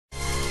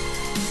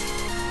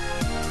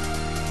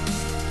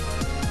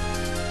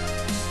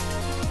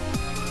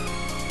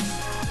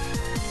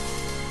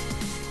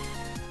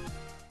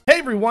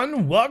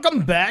everyone,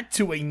 welcome back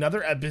to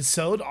another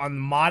episode on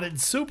Modded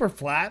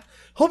Superflat.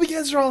 Hope you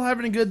guys are all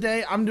having a good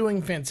day. I'm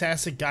doing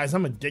fantastic, guys.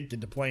 I'm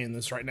addicted to playing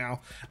this right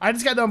now. I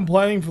just got done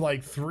playing for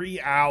like 3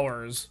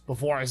 hours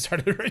before I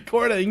started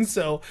recording.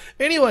 So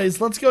anyways,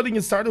 let's go ahead and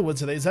get started with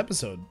today's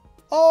episode.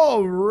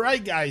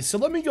 Alright guys, so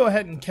let me go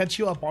ahead and catch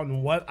you up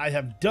on what I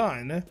have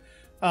done.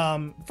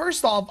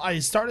 First off, I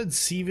started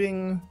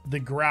sieving the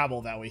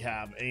gravel that we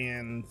have,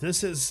 and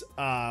this is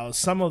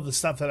some of the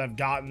stuff that I've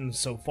gotten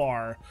so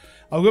far.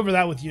 I'll go over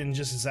that with you in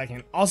just a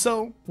second.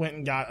 Also, went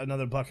and got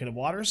another bucket of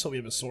water, so we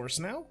have a source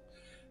now.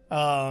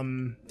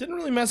 Didn't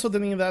really mess with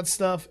any of that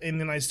stuff,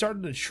 and then I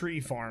started a tree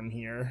farm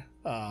here.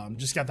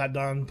 Just got that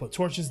done, put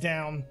torches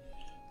down,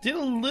 did a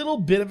little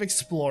bit of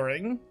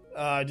exploring.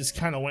 Just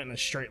kind of went in a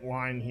straight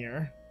line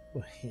here.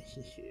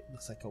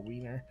 Looks like a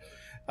wiener.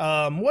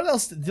 What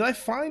else? Did I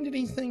find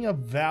anything of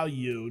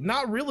value?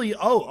 Not really.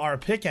 Oh, our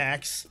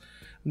pickaxe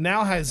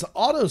now has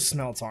auto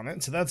smelt on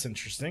it, so that's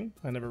interesting.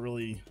 I never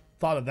really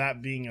thought of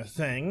that being a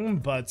thing,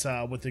 but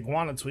with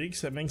iguana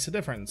tweaks, it makes a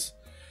difference.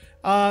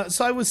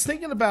 So I was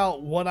thinking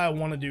about what I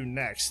want to do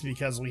next,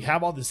 because we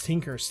have all this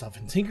tinker stuff,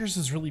 and tinkers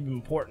is really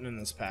important in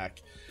this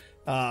pack.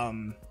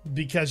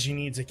 Because you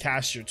need to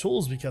cache your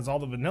tools, because all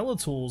the vanilla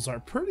tools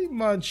are pretty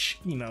much,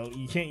 you know,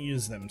 you can't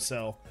use them.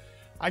 So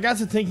I got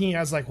to thinking,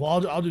 I was like,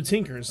 well, I'll do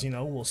tinkers, you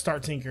know, we'll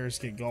start tinkers,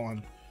 get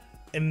going.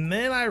 And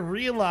then I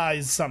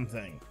realized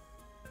something.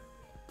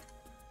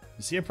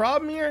 You see a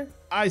problem here?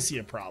 I see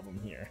a problem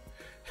here.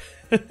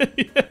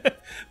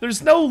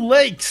 There's no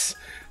lakes,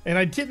 and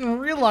I didn't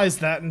realize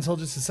that until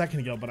just a second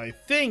ago, but I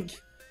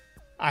think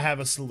I have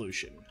a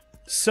solution.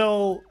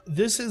 So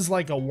this is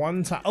like a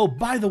one-time. Oh,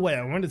 by the way,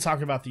 I wanted to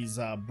talk about these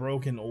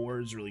broken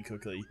ores really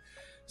quickly.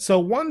 So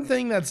one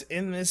thing that's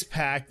in this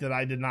pack that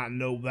I did not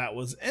know that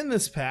was in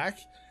this pack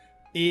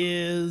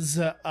is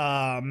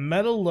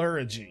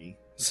metallurgy.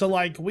 So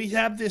like we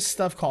have this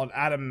stuff called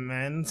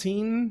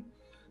adamantine,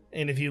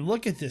 and if you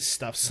look at this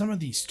stuff, some of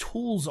these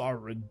tools are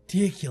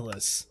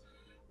ridiculous.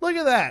 Look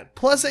at that,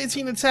 plus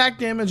 18 attack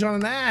damage on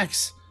an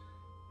axe,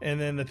 and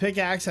then the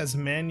pickaxe has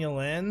manual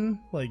N,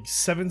 like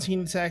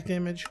 17 attack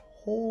damage.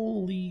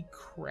 Holy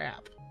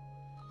crap.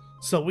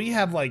 So we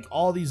have like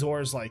all these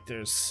ores, like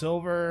there's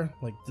silver.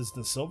 Like, does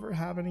the silver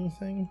have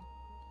anything?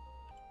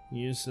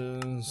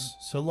 Uses.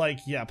 So like,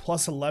 yeah,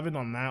 plus 11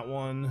 on that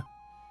one.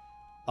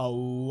 A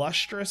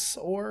lustrous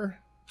ore.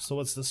 So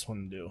what's this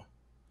one do?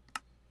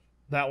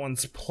 That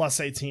one's plus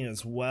 18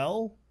 as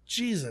well.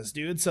 Jesus,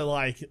 dude. So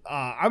like,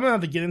 I'm gonna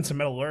have to get into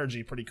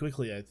metallurgy pretty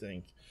quickly, I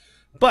think.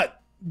 But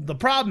the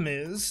problem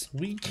is,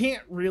 we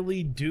can't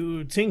really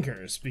do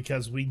tinkers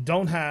because we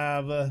don't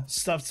have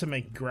stuff to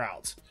make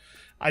grout.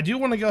 I do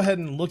want to go ahead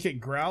and look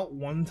at grout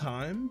one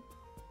time,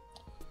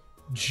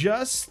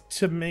 just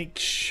to make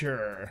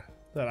sure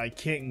that I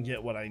can't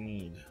get what I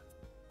need.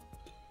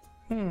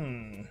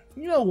 You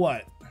know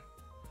what?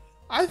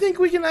 I think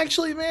we can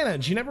actually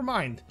manage. Never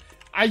mind.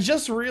 I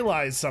just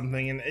realized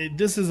something, and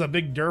this is a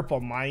big derp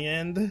on my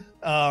end.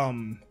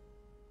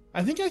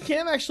 I think I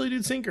can actually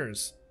do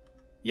tinkers.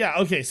 Yeah,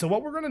 okay, so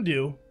what we're going to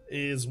do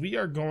is we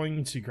are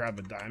going to grab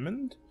a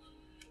diamond,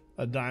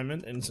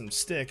 and some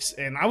sticks.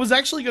 And I was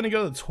actually going to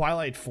go to the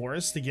Twilight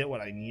Forest to get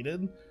what I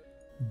needed,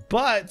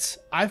 but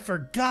I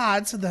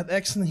forgot that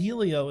X and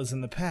Helio is in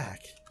the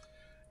pack.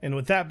 And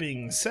with that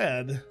being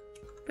said,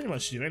 pretty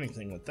much do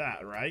anything with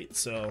that, right?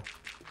 So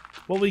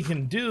what we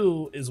can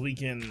do is we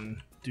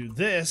can do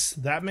this.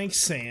 That makes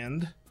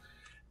sand.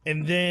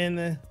 And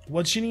then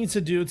what you need to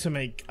do to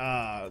make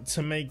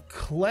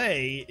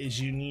clay is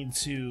you need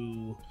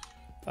to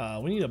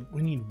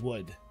we need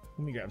wood.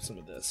 Let me grab some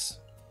of this.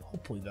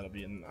 Hopefully that'll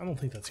be I don't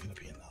think that's gonna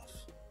be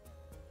enough.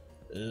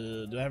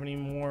 Do I have any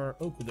more?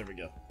 Oh, there we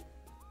go.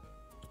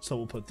 So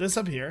we'll put this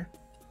up here,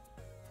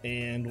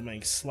 and we'll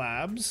make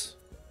slabs.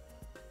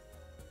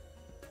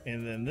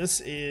 And then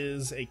this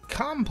is a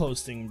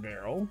composting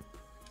barrel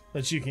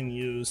that you can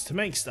use to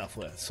make stuff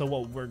with. So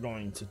what we're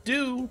going to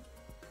do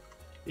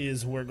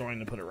is we're going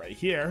to put it right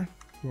here.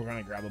 We're going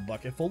to grab a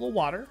bucket full of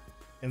water,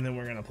 and then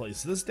we're going to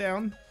place this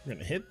down. We're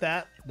going to hit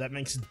that. That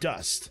makes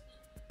dust.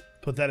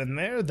 Put that in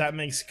there. That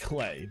makes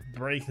clay.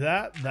 Break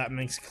that. That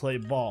makes clay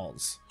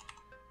balls.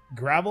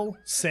 Gravel,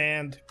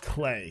 sand,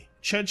 clay.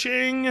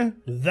 Cha-ching!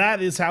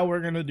 That is how we're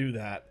going to do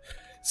that.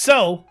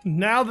 So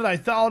now that I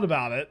thought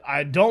about it,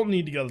 I don't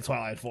need to go to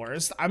Twilight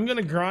Forest. I'm going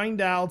to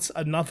grind out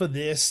enough of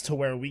this to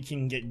where we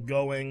can get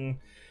going,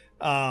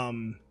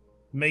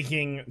 make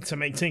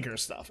tinker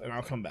stuff, and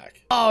I'll come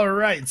back.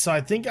 Alright, so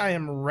I think I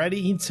am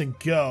ready to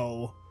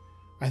go.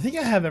 I think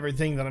I have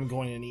everything that I'm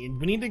going to need.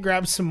 We need to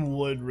grab some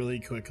wood really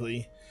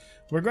quickly.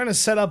 We're going to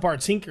set up our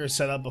tinker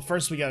setup, but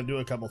first we got to do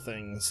a couple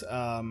things.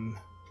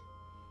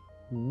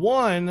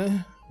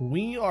 One,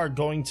 we are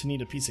going to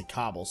need a piece of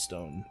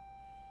cobblestone.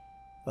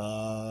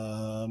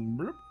 I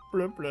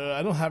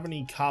don't have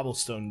any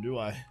cobblestone, do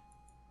I?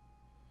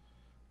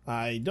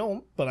 I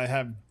don't, but I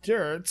have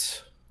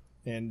dirt.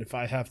 And if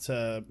I have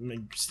to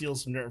steal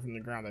some dirt from the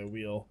ground, I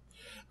will.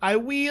 I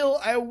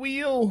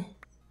will!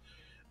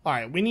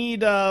 Alright, we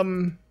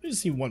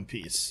just need one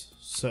piece.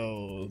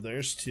 So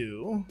there's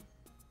 2.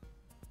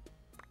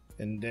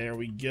 And there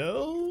we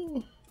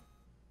go.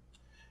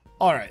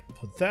 Alright,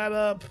 put that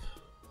up.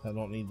 I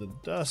don't need the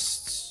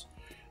dusts.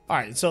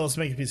 Alright, so let's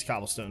make a piece of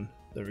cobblestone.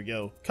 There we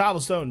go.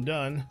 Cobblestone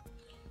done.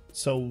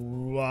 So,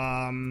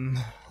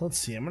 let's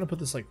see. I'm going to put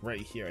this like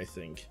right here, I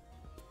think.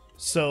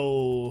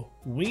 So,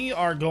 we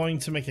are going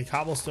to make a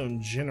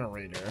cobblestone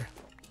generator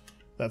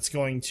that's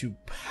going to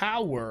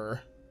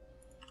power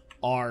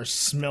our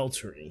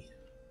smeltery.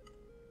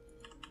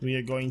 We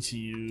are going to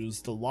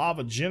use the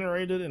lava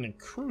generated in a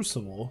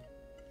crucible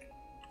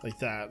like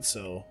that.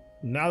 So,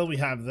 now that we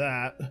have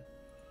that,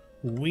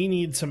 we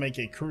need to make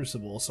a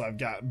crucible. So, I've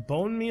got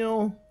bone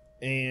meal.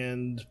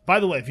 And by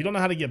the way, if you don't know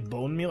how to get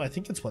bone meal, I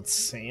think it's what,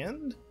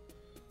 sand?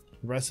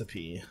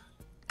 Recipe.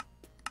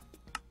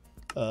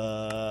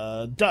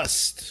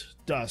 Dust.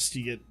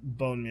 You get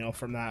bone meal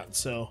from that.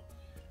 So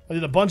I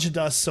did a bunch of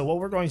dust. So what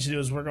we're going to do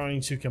is we're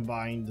going to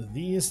combine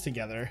these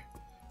together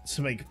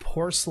to make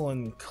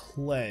porcelain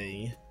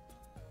clay.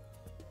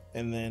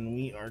 And then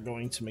we are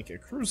going to make a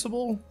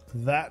crucible.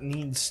 That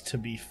needs to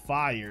be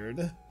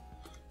fired.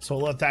 So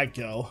we'll let that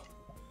go.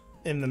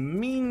 In the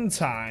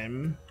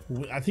meantime,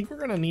 I think we're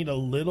going to need a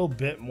little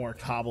bit more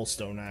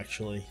cobblestone,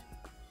 actually,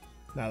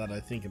 now that I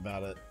think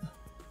about it.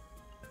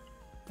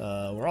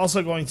 We're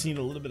also going to need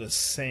a little bit of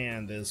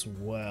sand as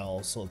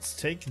well. So let's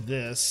take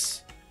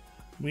this.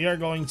 We are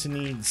going to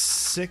need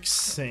 6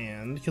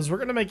 sand, because we're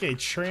going to make a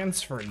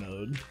transfer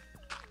node.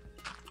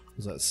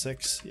 Was that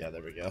 6? Yeah,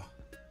 there we go.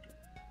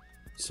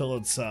 So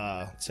let's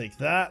take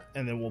that,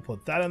 and then we'll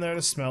put that in there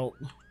to smelt.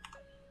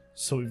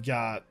 So we've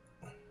got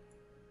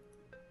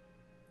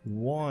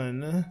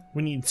 1.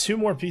 We need 2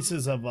 more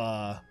pieces of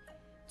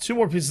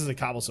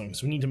cobblestone,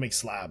 because we need to make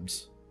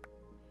slabs.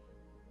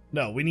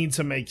 No, we need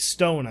to make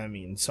stone, I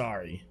mean,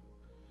 sorry.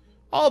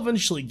 I'll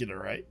eventually get it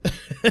right.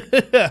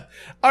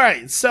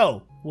 Alright,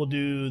 so we'll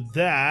do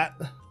that.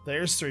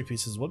 There's 3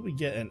 pieces. What do we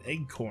get? An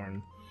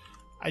acorn.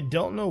 I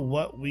don't know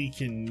what we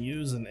can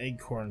use an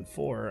acorn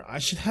for. I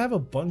should have a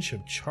bunch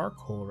of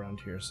charcoal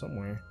around here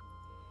somewhere.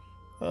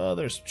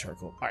 There's some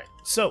charcoal. Alright,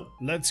 so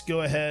let's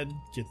go ahead,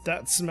 get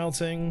that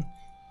smelting.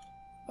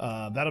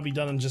 That'll be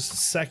done in just a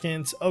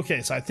second.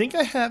 Okay, so I think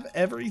I have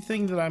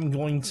everything that I'm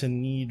going to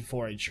need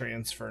for a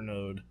transfer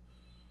node.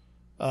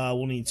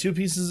 We'll need 2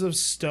 pieces of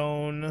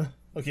stone.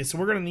 Okay, so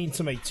we're going to need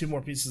to make 2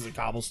 more pieces of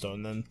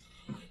cobblestone then,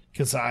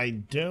 because I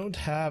don't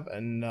have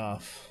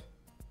enough.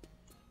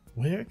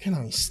 Where can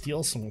I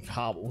steal some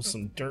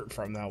dirt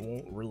from that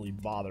won't really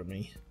bother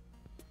me?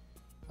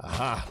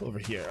 Aha, over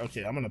here.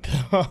 Okay, I'm gonna...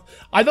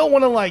 I don't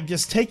want to, like,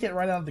 just take it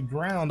right out of the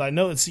ground. I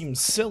know it seems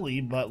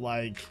silly, but,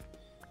 like,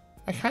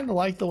 I kind of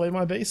like the way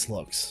my base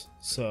looks.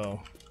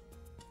 So,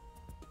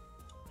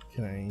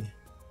 can't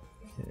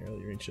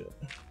really reach it.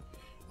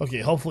 Okay,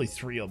 hopefully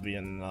 3 will be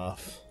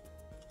enough.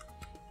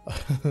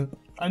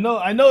 I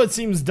know it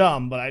seems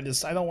dumb, but I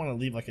don't want to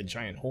leave like a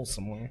giant hole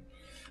somewhere.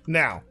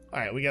 Now,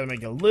 alright, we gotta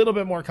make a little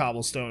bit more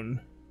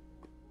cobblestone.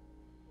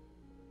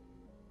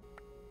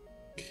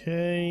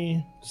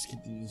 Okay, just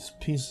get these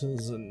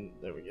pieces and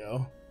there we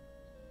go.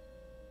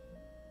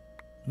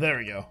 There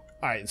we go.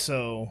 Alright,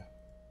 so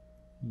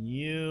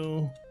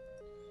you,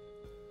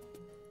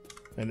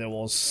 and then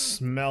we'll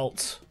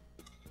smelt.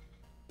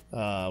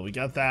 We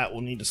got that.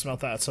 We'll need to smelt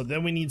that. So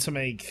then we need to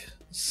make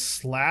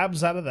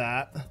slabs out of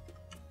that.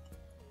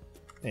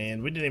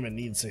 And we didn't even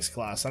need 6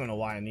 glass. I don't know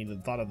why I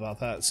thought about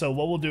that. So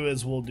what we'll do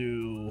is we'll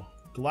do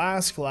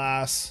glass,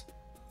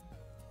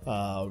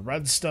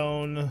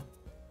 redstone,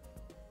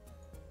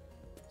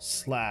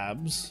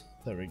 slabs.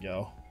 There we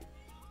go.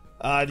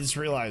 I just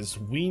realized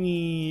we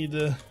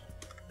need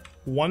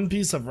 1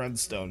 piece of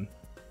redstone.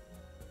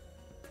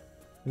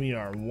 We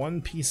are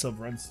 1 piece of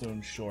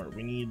redstone short.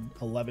 We need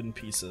 11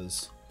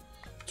 pieces.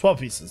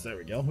 12 pieces. There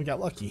we go. We got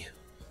lucky.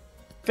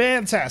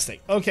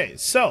 Fantastic. Okay,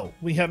 so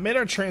we have made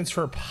our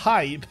transfer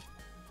pipe.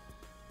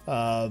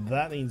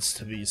 That needs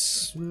to be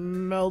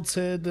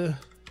smelted.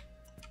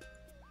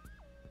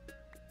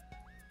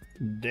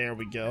 There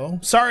we go.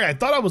 Sorry, I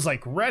thought I was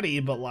like ready,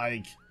 but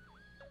like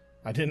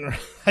I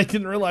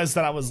didn't realize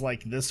that I was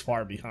like this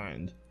far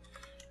behind.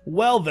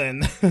 Well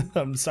then,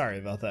 I'm sorry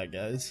about that,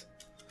 guys.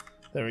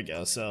 There we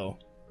go. So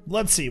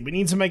let's see. We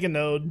need to make a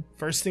node.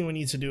 First thing we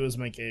need to do is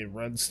make a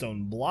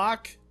redstone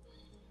block.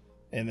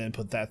 And then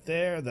put that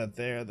there, that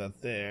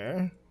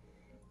there.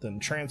 Then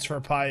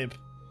transfer pipe,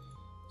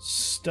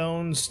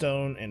 stone,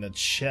 and a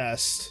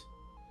chest.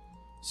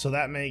 So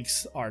that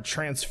makes our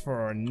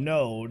transfer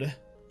node.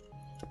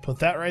 Put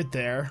that right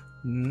there.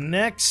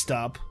 Next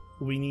up,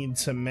 we need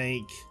to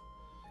make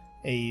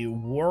a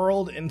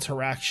world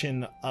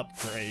interaction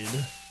upgrade.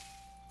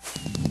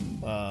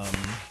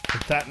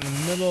 Put that in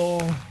the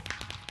middle.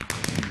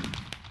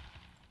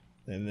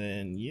 And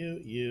then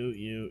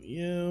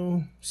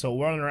you. So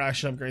world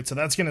interaction upgrade. So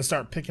that's going to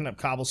start picking up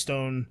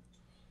cobblestone.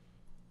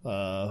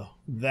 That's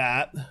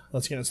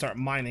going to start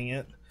mining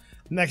it.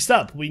 Next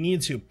up, we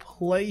need to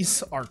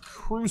place our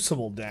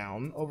crucible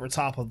down over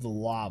top of the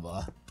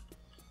lava.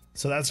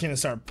 So that's going to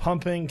start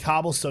pumping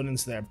cobblestone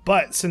into there.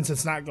 But since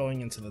it's not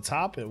going into the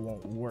top, it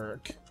won't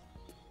work.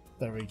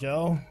 There we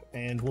go.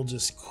 And we'll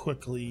just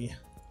quickly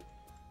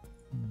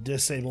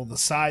disable the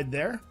side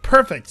there.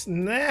 Perfect.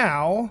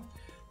 Now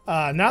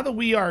that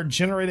we are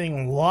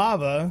generating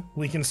lava,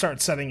 we can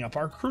start setting up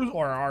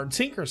our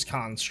Tinker's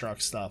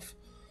Construct stuff.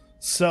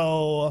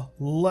 So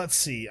let's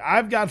see.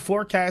 I've got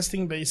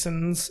forecasting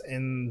basins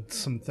and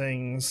some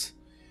things.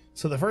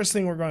 So the first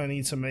thing we're going to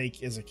need to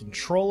make is a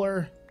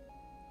controller.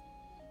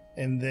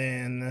 And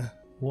then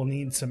we'll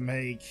need to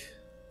make...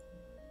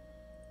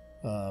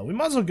 we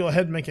might as well go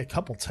ahead and make a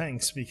couple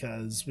tanks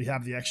because we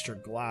have the extra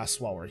glass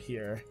while we're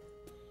here.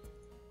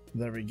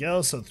 There we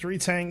go. So 3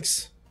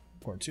 tanks.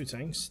 Or 2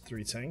 tanks.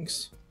 3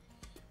 tanks.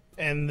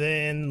 And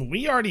then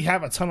we already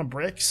have a ton of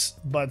bricks,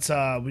 but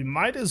we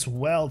might as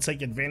well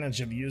take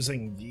advantage of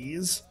using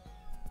these.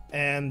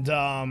 And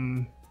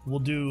we'll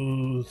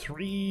do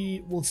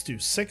 3... Let's do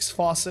 6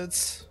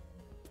 faucets.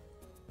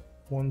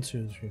 1,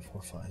 2, 3,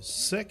 4, 5,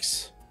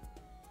 6.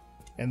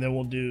 And then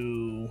we'll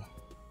do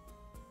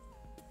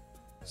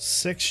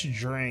 6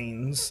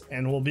 drains,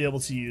 and we'll be able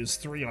to use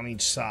 3 on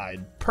each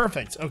side.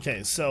 Perfect.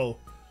 Okay, so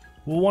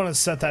we'll want to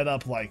set that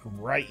up like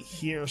right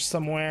here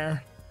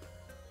somewhere.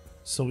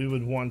 So we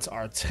would want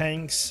our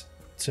tanks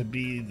to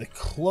be the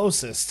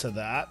closest to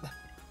that.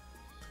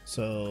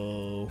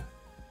 So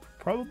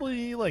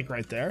probably like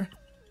right there.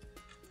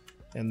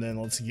 And then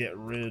let's get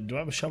rid... Do I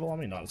have a shovel on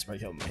me? No, let's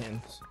break out my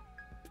hands.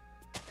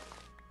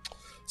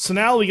 So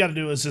now all we got to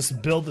do is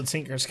just build the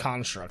Tinker's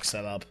Construct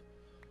setup.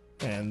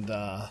 And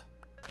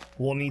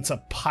we'll need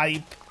to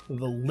pipe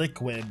the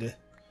liquid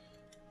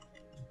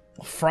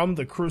from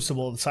the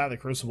crucible, the side of the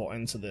crucible,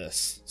 into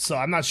this. So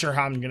I'm not sure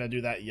how I'm going to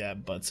do that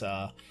yet, but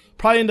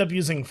probably end up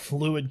using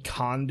fluid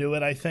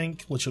conduit, I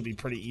think, which will be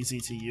pretty easy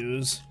to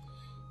use.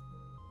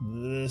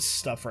 This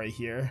stuff right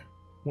here.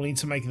 We'll need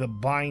to make the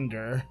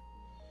binder,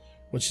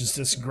 which is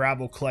just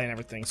gravel, clay, and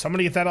everything. So I'm going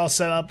to get that all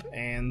set up,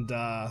 and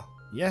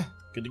yeah,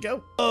 good to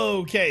go.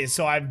 Okay,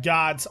 so I've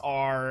got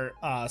our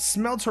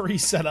smeltery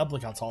set up.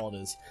 Look how tall it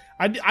is.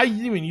 I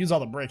didn't even use all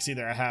the bricks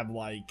either. I have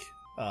like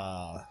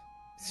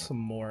some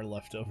more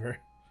left over.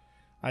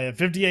 I have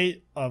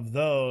 58 of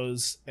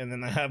those, and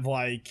then I have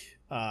like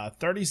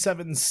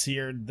 37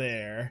 seared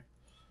there.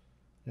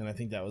 And I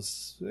think that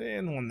was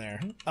in one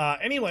there.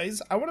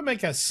 Anyways, I want to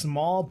make a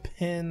small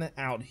pin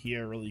out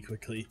here really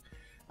quickly.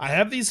 I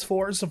have these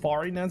 4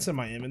 safari nets in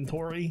my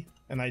inventory,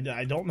 and I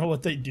don't know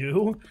what they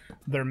do.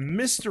 They're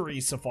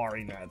mystery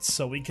safari nets,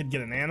 so we could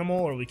get an animal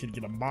or we could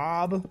get a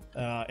mob,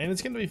 and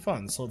it's going to be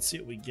fun. So let's see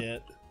what we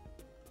get.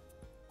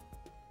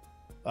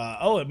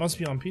 Oh, it must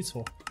be on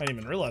peaceful. I didn't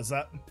even realize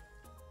that.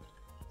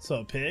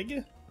 So a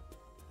pig,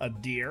 a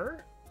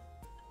deer,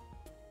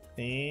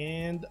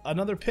 and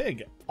another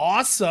pig.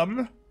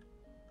 Awesome!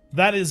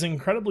 That is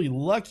incredibly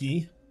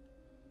lucky.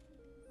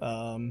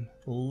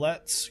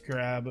 Let's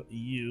grab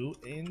you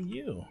and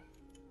you.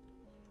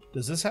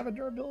 Does this have a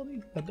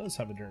durability? That does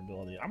have a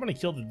durability. I'm gonna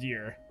kill the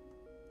deer.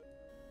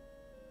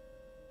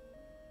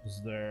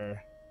 Is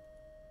there...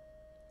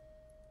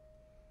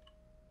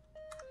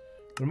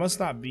 There must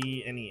not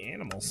be any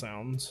animal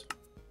sounds.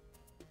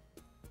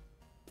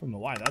 I don't know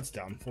why that's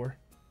down for.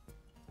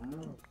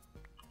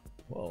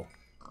 Whoa.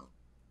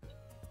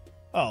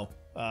 Oh,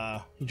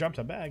 he dropped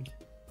a bag.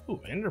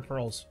 Ooh, ender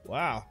pearls.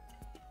 Wow.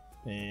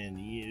 And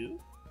you.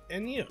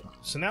 And you.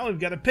 So now we've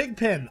got a pig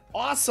pen.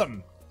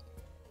 Awesome.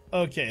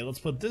 Okay, let's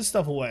put this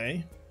stuff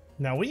away.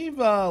 Now we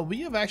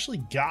have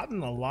actually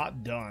gotten a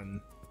lot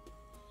done.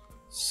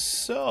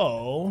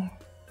 So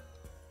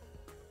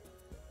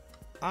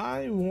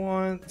I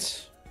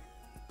want...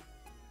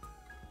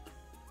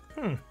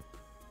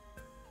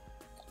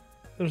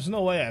 There's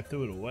no way I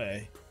threw it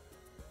away.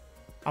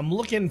 I'm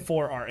looking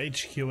for our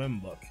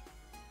HQM book.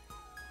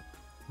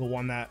 The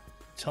one that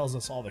tells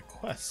us all the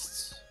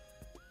quests.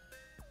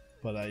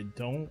 But I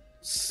don't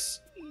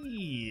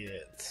see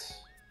it.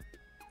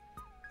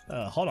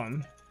 Hold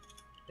on.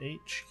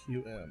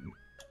 HQM.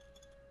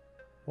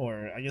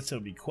 Or I guess it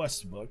would be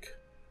quest book.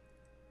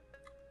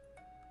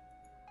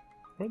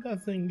 Where'd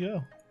that thing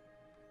go?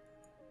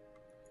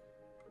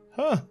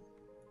 Huh.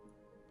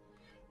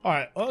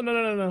 Alright. Oh,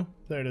 no.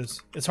 There it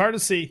is. It's hard to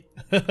see.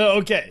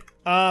 Okay.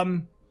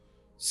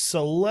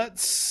 So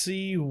let's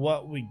see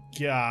what we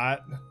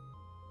got.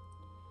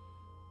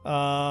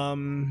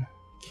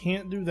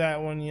 Can't do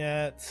that one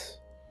yet.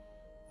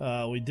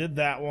 We did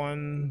that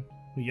one.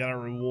 We got a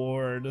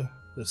reward.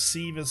 The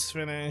sieve is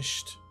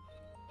finished.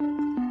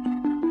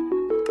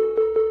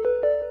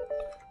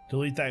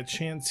 Delete that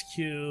chance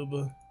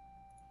cube.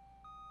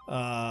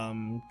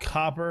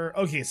 Copper.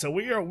 Okay, so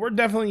we're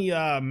definitely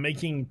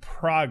making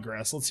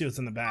progress. Let's see what's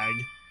in the bag.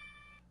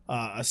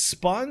 A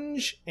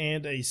sponge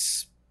and a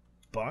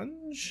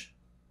sponge.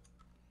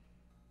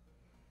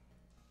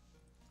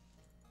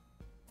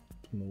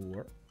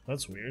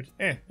 That's weird.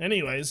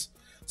 Anyways,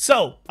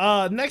 so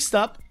next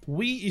up,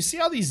 you see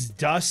all these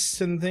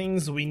dusts and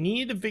things. We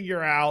need to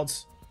figure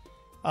out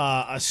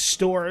a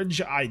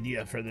storage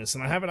idea for this,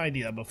 and I have an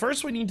idea. But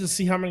first, we need to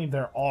see how many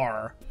there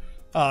are.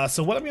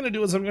 So what I'm going to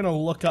do is I'm going to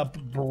look up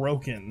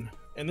broken.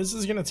 And this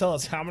is going to tell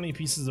us how many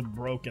pieces of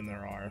broken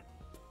there are.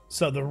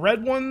 So the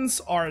red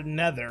ones are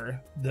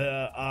nether.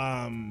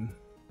 The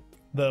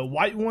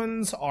white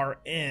ones are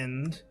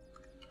end.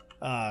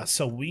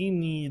 So we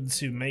need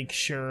to make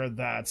sure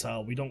that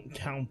we don't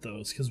count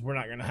those, because we're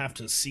not going to have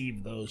to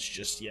sieve those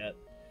just yet.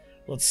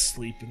 Let's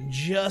sleep in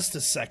just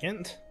a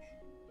second.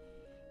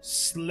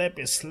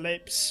 Sleepy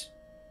sleeps.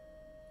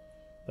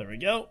 There we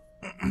go.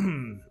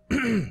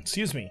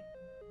 Excuse me.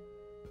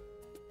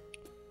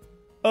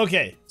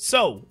 Okay,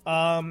 so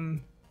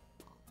 1,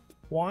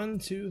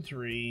 2,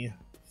 3,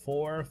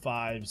 4,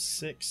 5,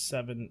 6,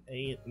 7,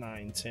 8,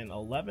 9, 10,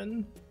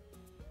 11,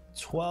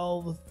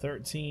 12,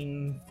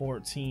 13,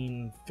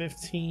 14,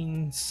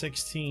 15,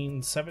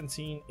 16,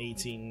 17,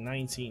 18,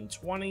 19,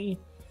 20,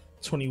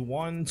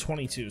 21,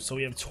 22. So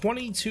we have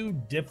 22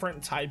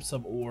 different types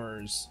of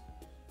ores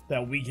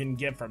that we can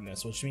get from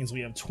this, which means we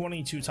have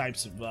 22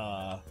 types of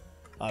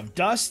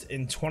dust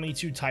and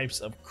 22 types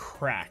of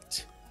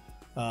cracked.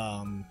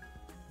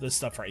 This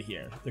stuff right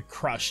here, the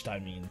crushed, I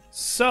mean.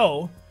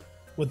 So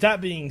with that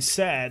being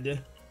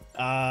said,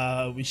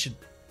 we should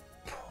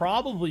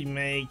probably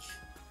make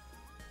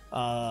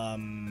I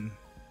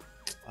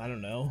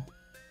don't know,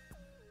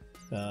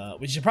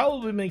 we should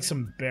probably make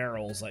some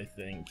barrels. I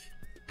think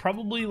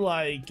probably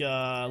like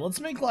let's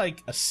make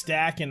like a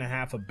stack and a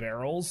half of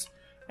barrels,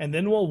 and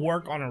then we'll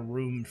work on a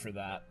room for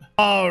that.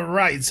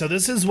 Alright, so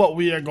this is what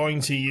we are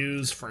going to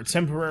use for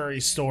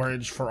temporary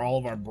storage for all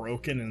of our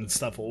broken and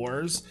stuff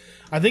ores.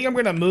 I think I'm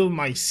going to move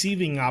my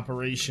sieving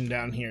operation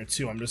down here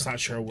too. I'm just not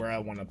sure where I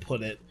want to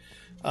put it.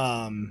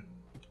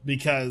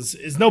 Because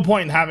there's no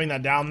point in having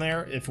that down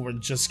there if we're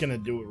just going to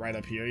do it right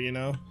up here, you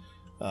know?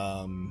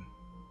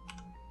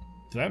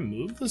 Did I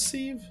move the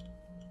sieve?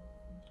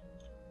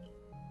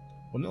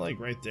 Wasn't it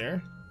like right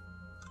there?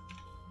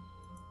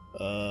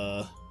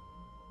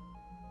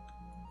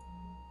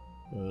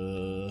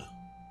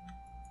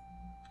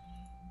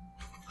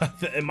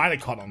 It might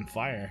have caught on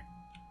fire.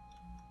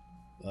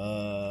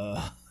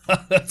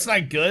 That's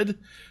not good.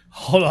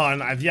 Hold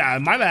on. Yeah,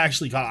 it might have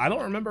actually caught. I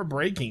don't remember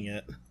breaking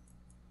it.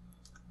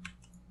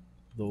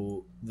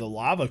 The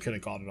lava could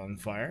have caught it on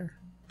fire.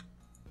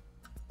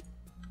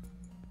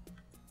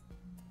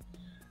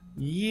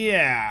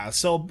 Yeah,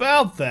 so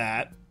about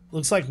that,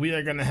 looks like we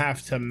are going to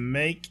have to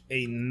make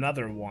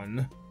another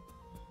one.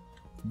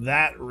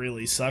 That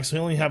really sucks. We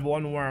only have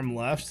one worm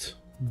left,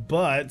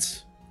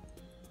 but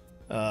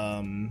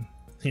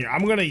here,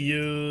 I'm going to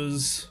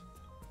use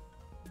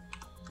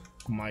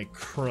my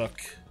crook.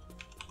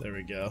 There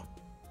we go.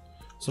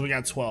 So we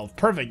got 12.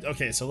 Perfect.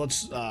 Okay, so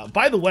let's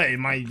by the way,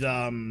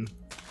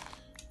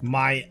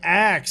 my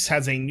axe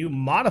has a new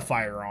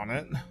modifier on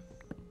it,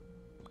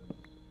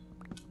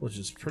 which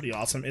is pretty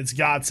awesome. It's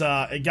got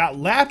it got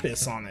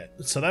lapis on it,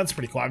 so that's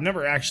pretty cool. I've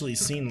never actually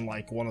seen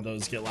like one of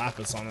those get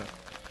lapis on it.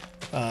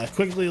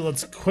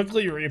 Let's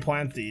quickly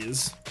replant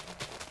these.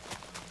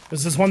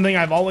 This is one thing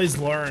I've always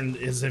learned,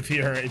 is if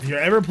you're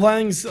ever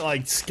playing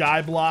like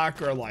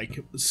Skyblock or like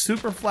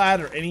Superflat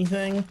or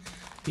anything,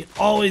 you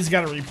always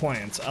gotta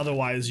replant.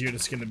 Otherwise, you're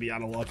just gonna be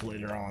out of luck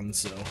later on.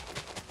 So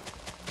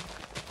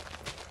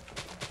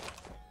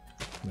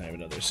I have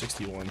another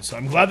 61. So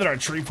I'm glad that our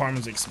tree farm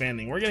is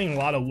expanding. We're getting a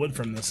lot of wood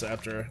from this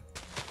after.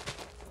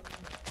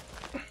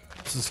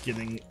 This is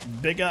getting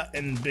bigger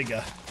and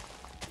bigger.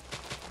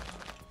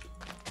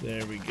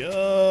 There we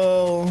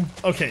go.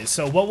 Okay,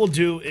 so what we'll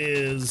do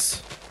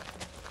is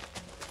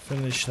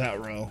finish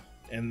that row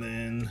and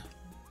then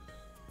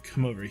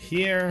come over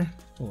here.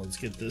 Well, let's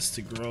get this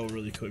to grow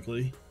really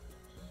quickly.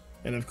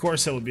 And of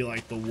course, that would be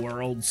like the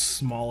world's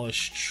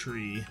smallest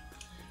tree.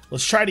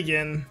 Let's try it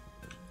again.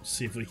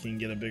 See if we can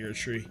get a bigger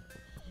tree.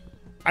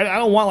 I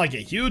don't want like a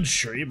huge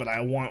tree, but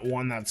I want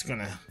one that's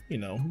gonna, you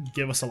know,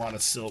 give us a lot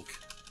of silk.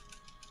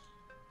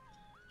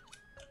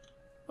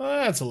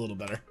 That's a little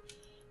better.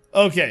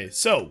 Okay,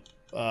 so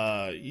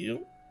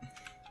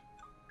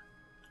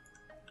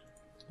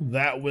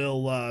that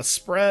will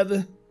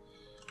spread,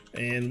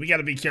 and we got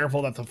to be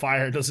careful that the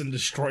fire doesn't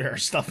destroy our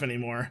stuff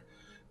anymore.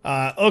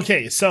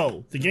 Okay,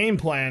 so the game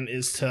plan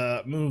is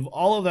to move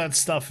all of that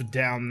stuff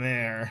down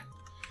there.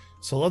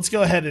 So let's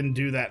go ahead and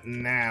do that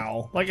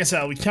now. Like I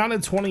said, we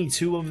counted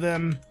 22 of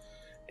them,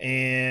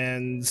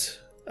 and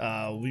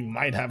we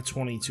might have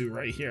 22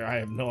 right here. I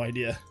have no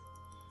idea.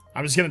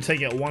 I'm just going to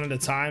take it one at a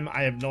time.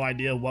 I have no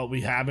idea what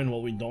we have and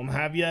what we don't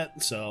have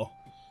yet, so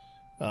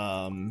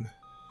then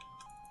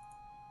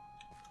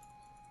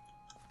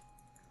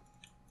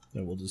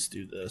we'll just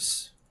do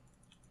this.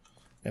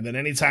 And then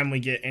anytime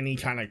we get any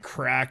kind of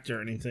cracked or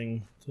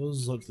anything,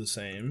 those look the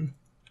same.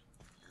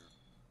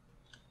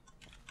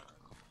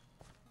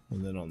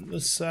 And then on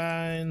this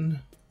side,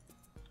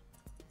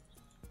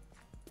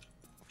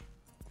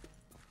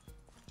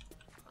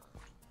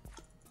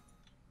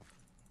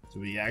 do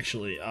we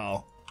actually,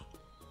 oh.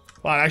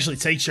 Wow, it actually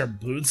takes your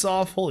boots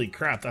off? Holy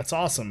crap, that's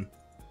awesome.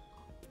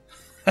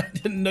 I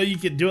didn't know you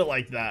could do it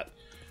like that.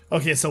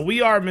 Okay, so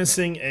we are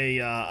missing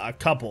a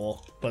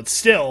couple, but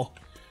still,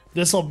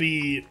 this will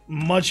be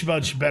much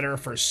better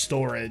for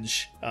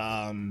storage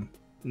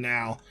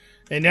now.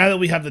 And now that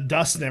we have the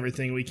dust and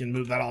everything, we can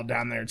move that all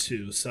down there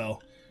too. So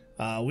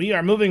we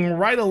are moving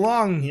right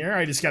along here.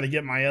 I just got to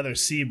get my other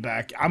seed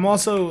back. I'm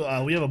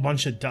also, we have a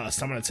bunch of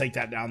dust. I'm going to take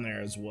that down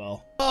there as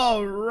well.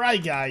 All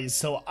right, guys.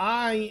 So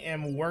I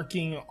am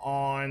working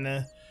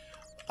on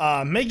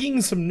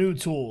making some new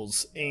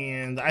tools.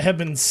 And I have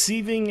been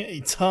sieving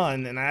a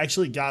ton. And I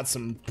actually got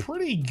some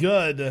pretty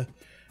good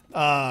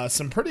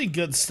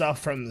stuff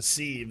from the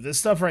sieve. This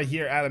stuff right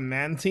here,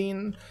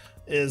 adamantine,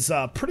 is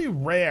pretty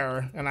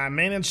rare. And I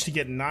managed to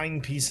get 9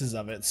 pieces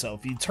of it. So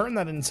if you turn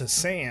that into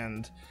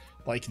sand,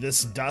 like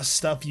this dust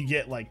stuff, you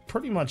get like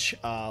pretty much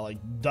like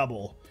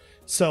double.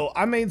 So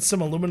I made some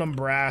aluminum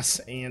brass,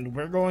 and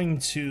we're going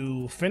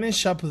to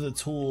finish up the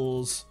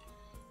tools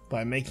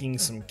by making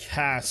some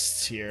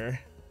casts here.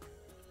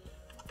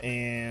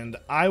 And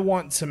I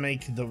want to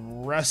make the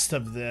rest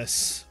of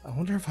this. I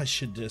wonder if I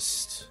should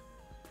just...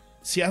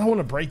 See, I don't want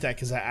to break that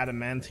because that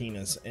adamantine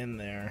is in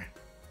there.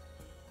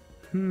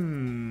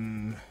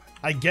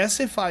 I guess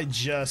if I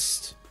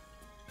just...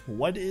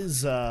 What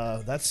is...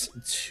 that's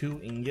 2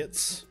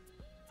 ingots.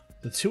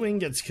 The 2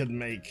 ingots could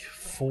make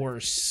 4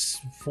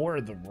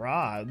 of the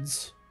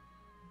rods.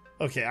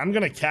 Okay, I'm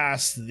gonna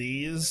cast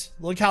these.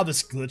 Look how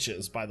this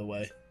glitches, by the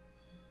way.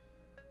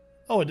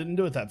 Oh, it didn't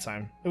do it that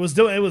time. It was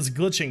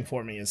glitching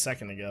for me a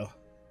second ago.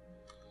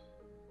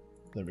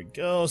 There we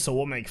go. So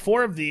we'll make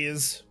 4 of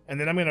these, and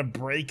then I'm gonna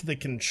break the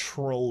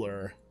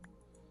controller,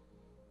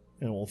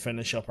 and we'll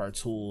finish up our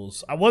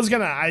tools. I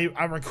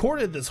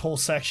recorded this whole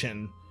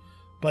section,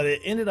 but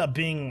it ended up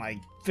being like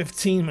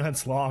 15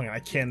 minutes long, and I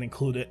can't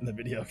include it in the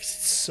video because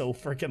it's so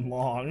freaking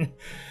long.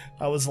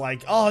 I was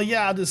like, oh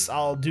yeah,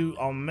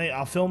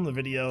 I'll film the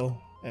video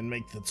and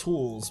make the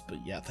tools, but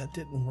yeah, that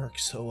didn't work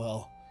so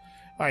well.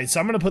 All right,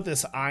 so I'm gonna put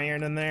this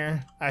iron in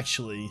there.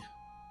 Actually,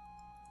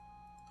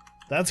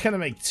 that's gonna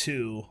make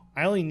 2.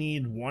 I only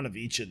need 1 of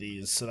each of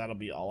these, so that'll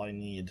be all I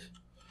need.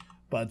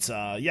 But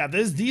yeah,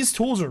 these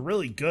tools are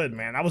really good,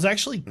 man. I was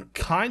actually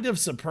kind of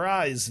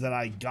surprised that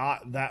I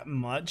got that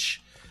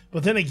much.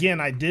 But then again,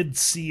 I did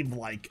sieve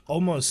like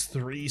almost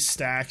 3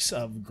 stacks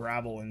of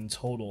gravel in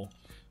total.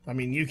 I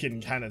mean, you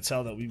can kind of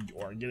tell that we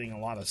are getting a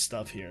lot of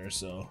stuff here,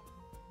 so.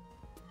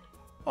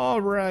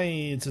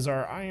 Alright, is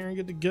our iron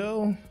good to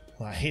go?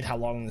 Well, I hate how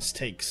long this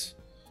takes.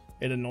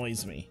 It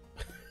annoys me.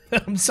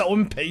 I'm so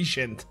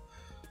impatient.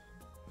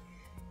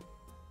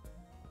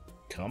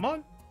 Come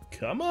on,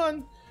 come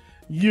on.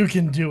 You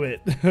can do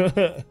it.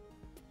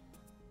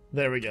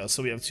 There we go.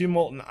 So we have 2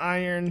 molten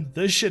iron.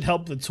 This should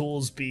help the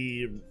tools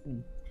be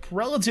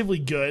relatively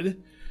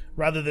good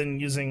rather than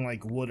using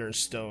like wood or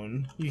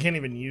stone. You can't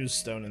even use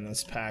stone in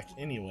this pack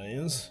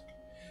anyways.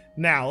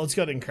 Now let's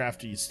go ahead and craft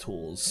these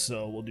tools.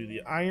 So we'll do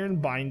the iron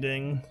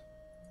binding,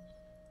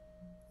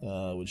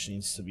 which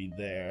needs to be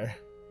there.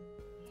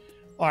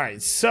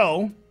 Alright,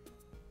 so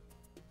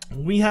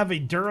we have a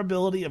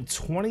durability of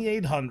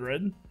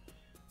 2800.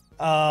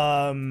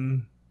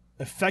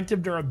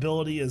 Effective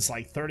durability is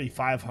like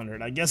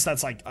 3500. I guess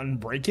that's like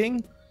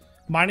unbreaking.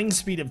 Mining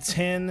speed of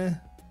 10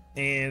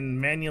 and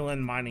manual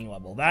mining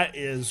level. That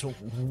is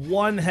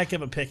one heck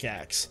of a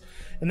pickaxe.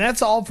 And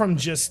that's all from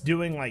just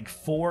doing like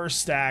 4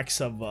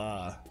 stacks of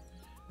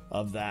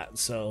that.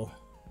 So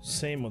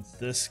same with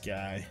this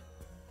guy.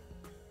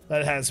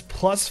 That has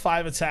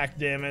 +5 attack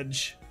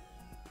damage.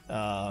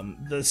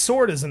 The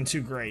sword isn't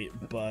too great,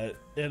 but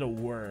it'll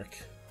work.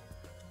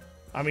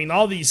 I mean,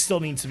 all these still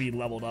need to be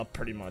leveled up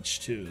pretty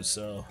much too,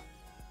 so.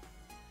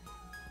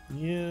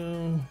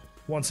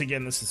 Once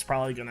again, this is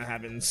probably going to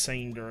have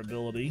insane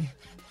durability.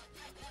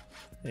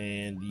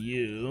 And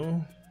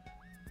you.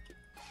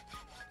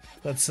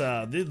 That's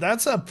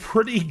a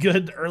pretty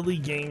good early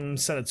game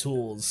set of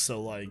tools.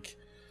 So, like,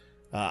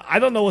 I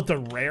don't know what the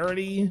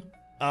rarity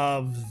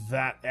of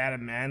that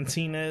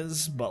adamantine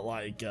is, but,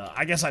 like,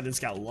 I guess I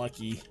just got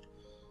lucky.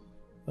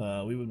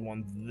 We would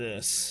want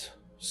this.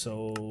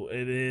 So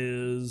it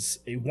is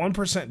a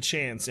 1%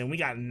 chance, and we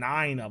got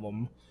 9 of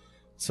them.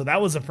 So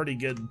that was a pretty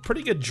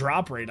good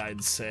drop rate,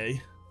 I'd say.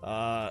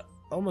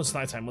 Almost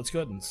nighttime. Let's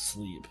go ahead and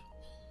sleep.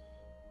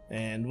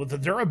 And with the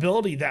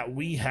durability that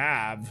we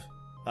have,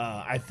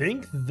 I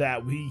think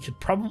that we could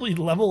probably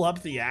level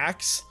up the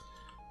axe.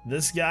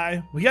 This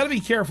guy, we got to be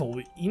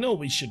careful. You know what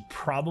we should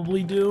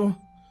probably do?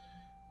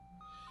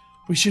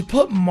 We should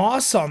put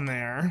moss on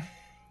there,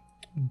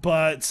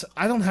 but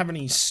I don't have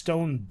any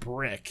stone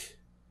brick.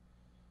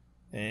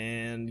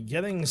 And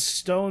getting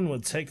stone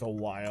would take a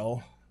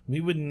while. We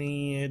would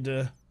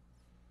need,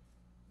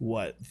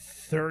 what,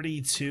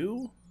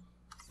 32?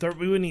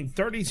 We would need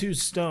 32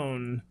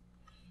 stone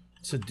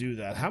to do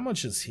that. How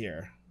much is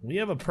here? We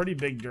have a pretty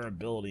big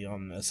durability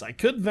on this. I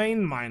could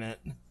vein mine it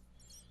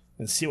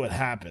and see what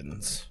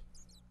happens.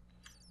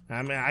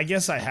 I mean, I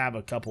guess I have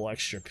a couple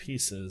extra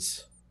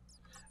pieces.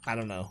 I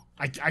don't know.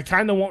 I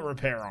kind of want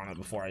repair on it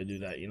before I do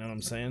that. You know what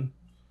I'm saying?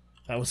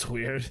 That was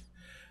weird.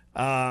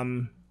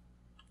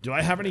 Do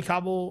I have any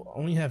cobble?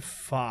 Only have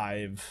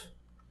 5.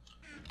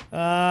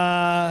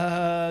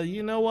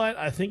 You know what?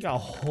 I think I'll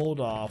hold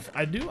off.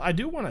 I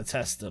do want to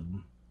test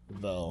them,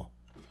 though.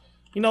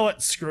 You know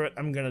what? Screw it.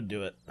 I'm gonna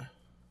do it.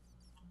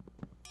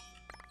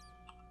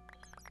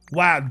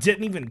 Wow,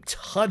 didn't even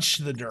touch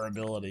the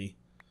durability.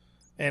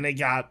 And it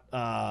got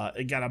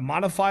a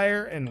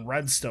modifier and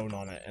redstone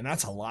on it, and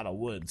that's a lot of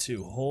wood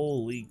too.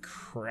 Holy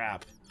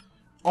crap.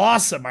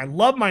 Awesome. I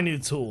love my new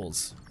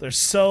tools. They're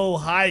so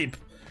hype.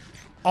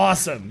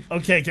 Awesome.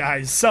 Okay,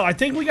 guys. So I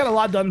think we got a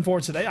lot done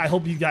for today. I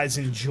hope you guys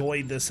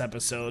enjoyed this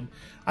episode.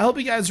 I hope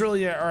you guys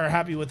really are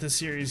happy with this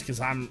series because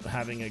I'm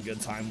having a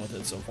good time with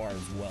it so far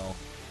as well.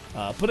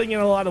 Putting in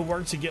a lot of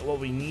work to get what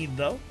we need,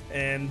 though.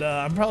 And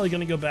I'm probably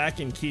going to go back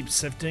and keep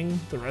sifting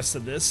the rest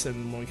of this.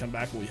 And when we come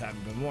back, we have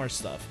even more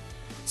stuff.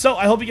 So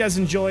I hope you guys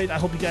enjoyed. I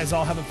hope you guys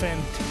all have a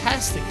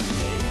fantastic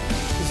day.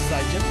 This is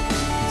iJevin.